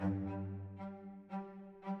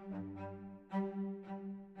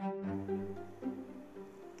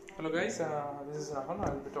Hello guys, this is Rahul.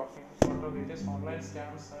 I will be talking about the latest online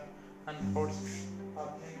scams and frauds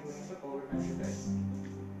happening during the COVID-19 times.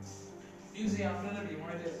 You see, after the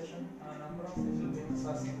demonetization, a number of digital payments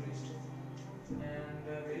are increased, and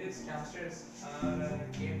various scamsters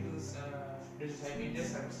came to this digital India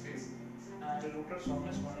cyberspace and looted so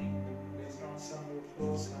much money based on some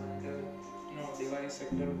loopholes and device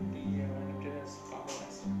security and it is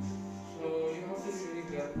compromised. So you have to be really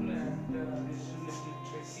careful and digital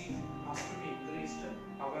literacy has to be increased.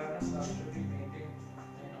 Awareness has to be maintained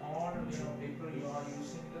in all people you are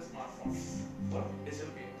using the smartphone for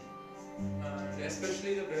digital payment. And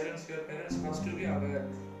especially the parents, your parents must to be aware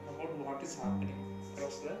about what is happening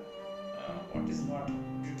across the what is not.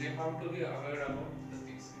 They have to be aware about the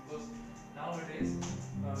things because nowadays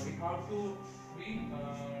we have to be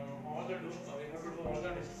we have to do all the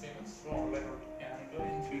digital payments through online only.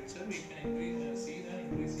 In future we can see the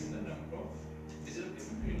increase in the number of digital payments.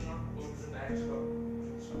 We will not go to the banks for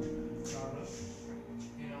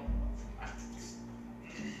activities.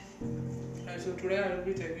 So today I will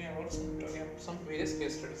be talking about some various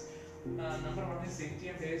case studies. Number one is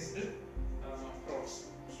ATM based frauds.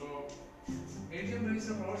 So ATM based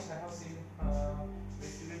frauds I have seen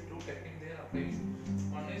basically two techniques they are applying.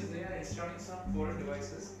 One is they are installing some foreign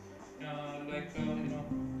devices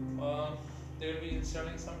they will be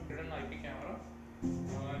installing some hidden IP camera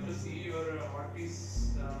to see your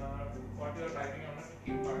what you are typing on a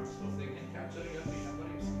keypad, so they can capture your PIN number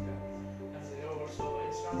using that. And they have also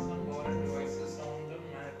installed some foreign devices on the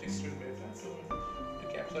magnetic strip data to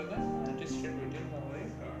capture the magnetic strip detail of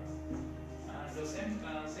your card. And the same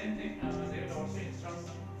thing, they will also install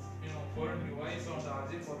some foreign device on the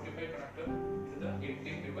RJ45 connector to the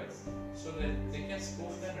ATM device, so that they can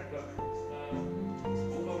spoof the network.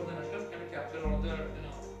 Spoof over the network and capture all the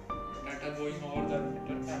data going over the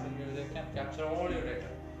network, and they can capture all your data.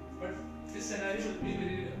 But this scenario will be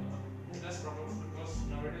very less probable because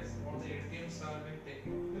nowadays all the ATMs are being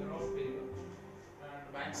taken care of paper,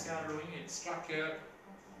 and banks are doing extra care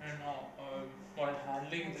while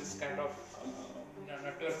handling this kind of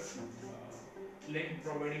network link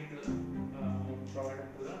providing to the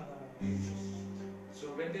ATMs. So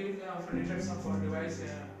when they will detect some foreign device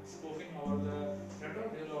spoofing over the network,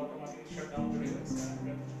 they will automatically shut down the device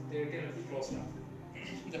and the ATM will be closed down.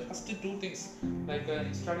 The first two things, like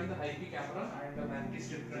installing the IP camera and the magnetic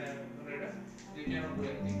strip reader, they cannot do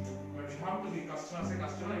anything. But we have to be customer. As a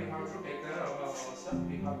customer, we have to take care of ourselves.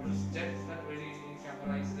 We have to check that any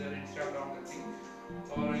camera is there installed on the thing,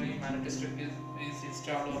 or any magnetic strip is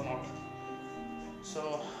installed or not.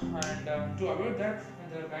 So, and to avoid that,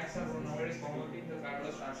 the banks are nowadays promoting the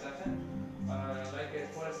cardless transaction. Like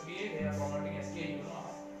for SBA, they are promoting SBA YONO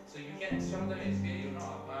app. So you can install the SBA YONO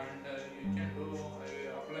app and you can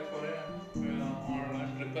apply for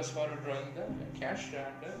online request for drawing the cash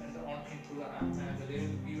and on into the app, and they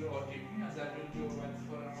will give you OTP, and that will be valid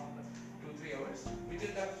for around 2-3 hours.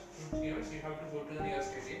 Within that 2-3 hours, you have to go to the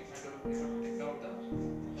nearest ATM and you have to take out the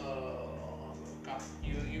card.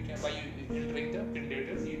 You can, by entering the PIN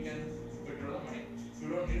details, you can withdraw the money. You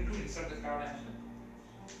don't need to insert the card and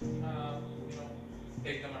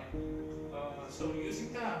take the money. So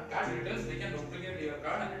using the card details, they can duplicate your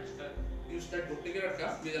card and use that duplicated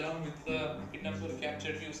card along with the PIN number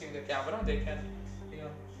captured using the camera. They can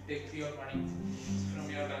take your money from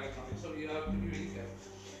your bank account. So you have to be very careful.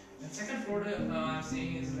 The second fraud I'm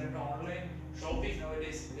seeing is that online shopping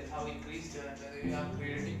nowadays they have increased and they are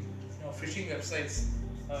creating phishing websites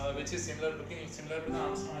which is looking similar to the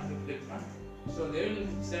Amazon and the Flipkart. So they will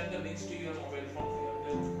send the links to your mobile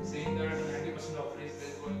phone saying that 90% offer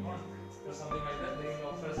is going on or something like that. They will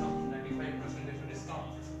offer some 95% discount.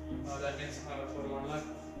 That means for 1 lakh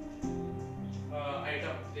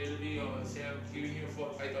item, they will be giving you for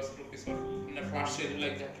 5,000 rupees or in a flash sale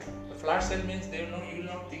like that. The flash sale means you will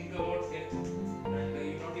not think about it and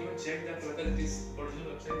you will not even check that whether it is original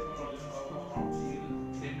website or original or not. You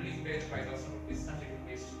will simply pay 5,000 rupees and you will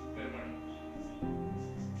waste your money.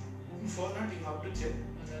 For that, you have to check.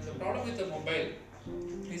 And the problem with the mobile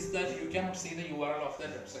is that you cannot see the URL of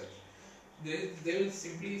that website. They will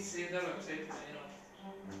simply say the website,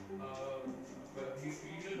 you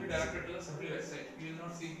will be directed to the simple website. You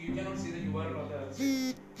cannot see the URL of the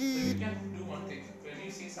website. So you can do one thing. When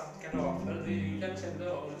you see some kind of offer, you can check the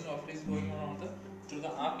original offer is going on through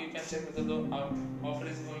the app. You can check whether the offer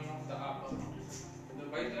is going on the app or not.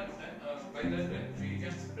 By that way, we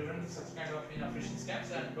can prevent such kind of phishing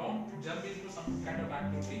scams and don't jump into some kind of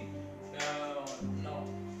activity.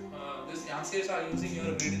 These youngsters are using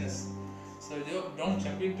your greediness. So don't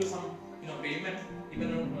jump into some payment even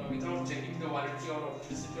without checking the validity or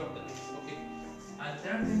authenticity of the links. Okay, And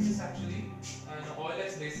third thing is actually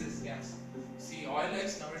OLX basis scams. See,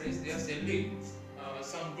 OLX nowadays they are selling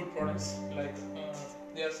some good products like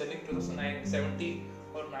they are selling 2070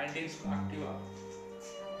 or 90 Activa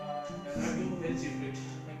and very cheaply.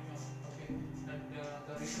 Okay, and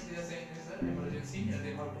the reason they are saying is that emergency and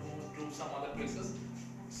they have to move to some other places,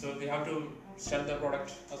 so they have to sell the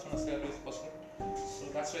product as soon as possible. So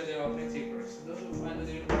that's why they are offering cheaper. So and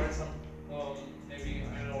they will provide some maybe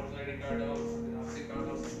an ordinary card or something, card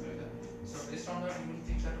or something like that. So based on that, you will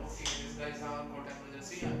think that okay, these guys have got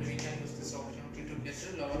emergency and we can use this opportunity to get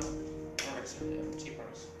a lower products and cheaper.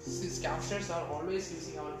 See, scamsters are always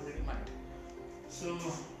using our greedy mind. So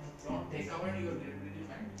don't take away your greedy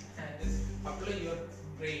mind and just apply your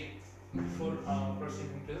brain before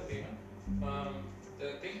proceeding to the payment. The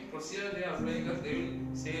thing procedure they are applying that they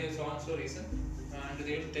will say so and so reason and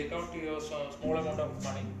they will take out your small amount of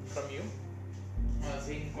money from you,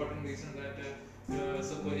 saying important reason that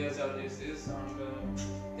so courier charges is and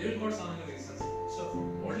they will got some other reasons. So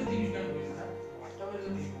only thing you can do is that whatever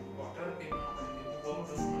payment you go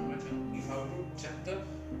to you have to check the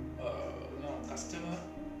customer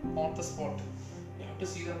on the spot. You have to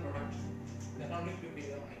see the product, then only you pay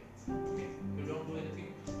the money. Okay, you don't do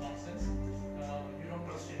anything nonsense. You don't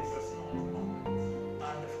trust any person online.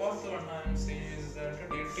 And the fourth one I am saying is that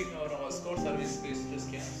dating or escort service based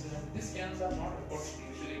scams. These scams are not reported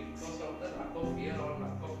usually because of the lack of fear or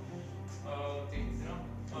lack of things.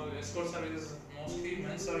 Escort services mostly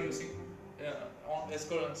men are using on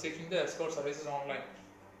escort seeking the escort services online.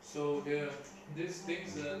 So these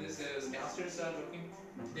things, these scamsters are looking.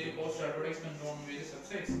 They post advertisement on various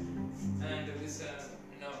websites, and this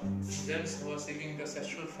gents who are seeking the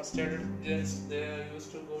sexual frustrated gents, they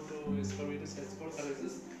used to go to escort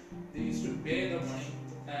services. They used to pay the money,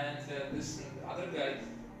 and this other guy,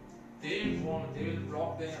 they will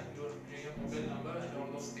block your mobile number and all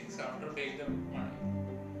those things after paying the money.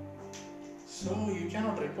 So you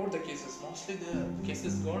cannot report the cases. Mostly the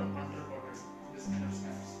cases gone unreported. This kind of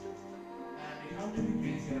scams, and you have to be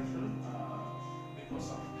very careful because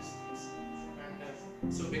of these things.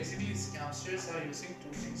 And so basically, scamsters are using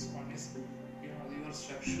two things. One is your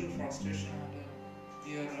sexual frustration and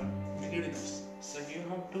your greediness. So you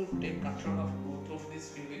have to take control of both of these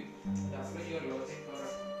feelings. That's why your logic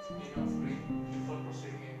or brain before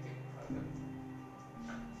proceeding anything further.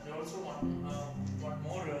 And also one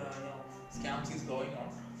more scams is going on.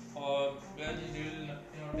 When you will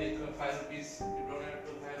take 5 rupees, you donate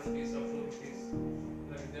to 5 rupees or 2 rupees,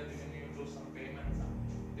 like that when you do some payment,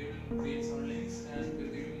 they will create some links and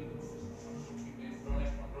they will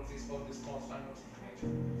donate 1 rupees for this cost and or something like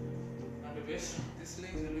that. And based on this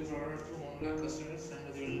link will be provided to 1 lakh customers and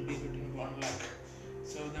they will be getting 1 lakh.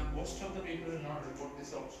 So the most of the people will not report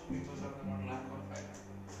this also because of the 1 lakh or 5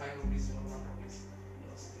 rupees or 1 rupees.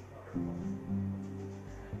 Yes, they will not report.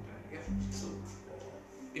 So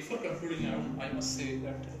before concluding, I must say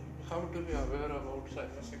that you have to be aware about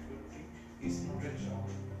cyber security is not a job.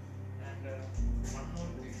 And one more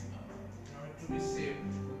thing, in order to be safe,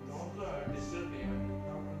 don't do a digital payment.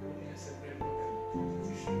 Not do in a separate hotel.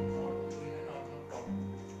 You should not do in an outbound top.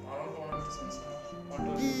 Outbound business.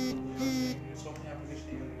 Whatever you are saying, so many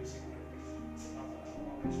applications you are using.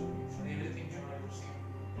 Everything you are using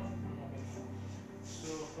on mobile phone. So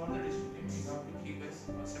for the digital payment, you have to keep a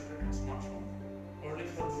separate smartphone. Only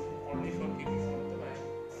for keeping all the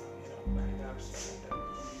bank apps and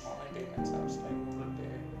online payments apps like Google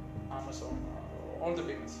Pay, Amazon, all the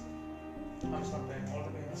payments. Amazon Pay, all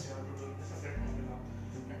the payments you have to do in a separate mobile app.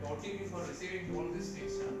 And OTP for receiving all these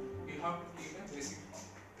things, you have to keep a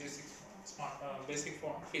basic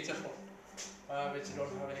phone, feature phone, which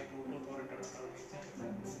don't have any Bluetooth or internet or anything.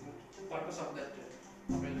 The purpose of that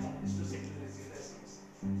mobile phone is to simply receive the SMS.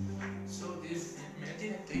 So these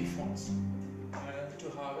maintain 3 phones. To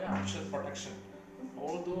have an actual protection.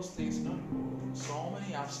 All those things, so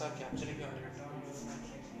many apps are capturing your data,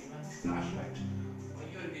 even flashlight. When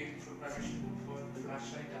you are giving full permission for the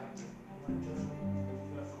flashlight app, monitor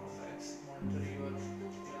your contacts, monitor your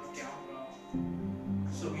camera.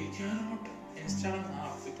 So we cannot install an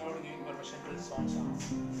app without giving permission to this on app.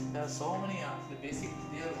 There are so many apps. What they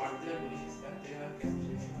are doing is that they are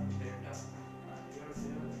capturing your data and they are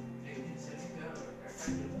selling their data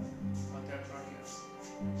to the third party apps.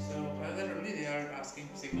 So furtherly, they are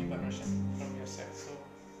seeking permission from your side. So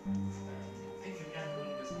the thing you can do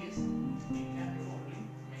in this case, you can only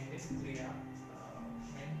maintain 3 apps.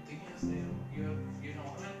 Main thing is your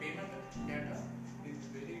online payment data is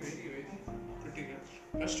very critical.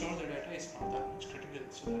 Just all the data is not that much critical.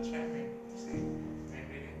 So that's why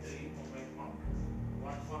maintaining 3 mobile phone,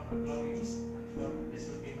 one for regular use and for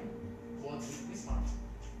digital payment, both will be smart.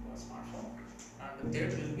 there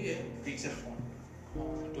will be a feature phone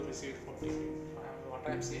to receive OTP. What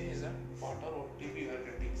I am saying is that whatever OTP you are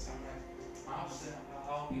getting, some apps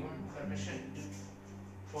have given permission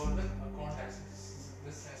for the contacts.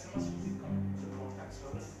 This SMS will be coming to the contacts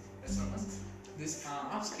for the SMS. This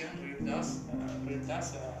apps can read as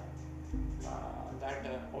that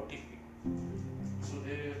OTP. So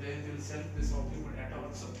they will sell this OTP data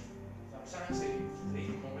also. That's why I'm saying the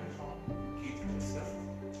mobile phone keep yourself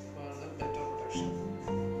for the better protection.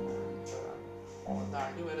 And all the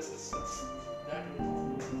antivirus systems that will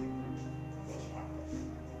not do anything for smartphone.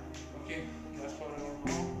 Okay, that's for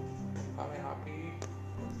now. Have a happy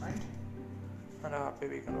night and a happy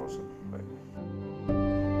weekend also.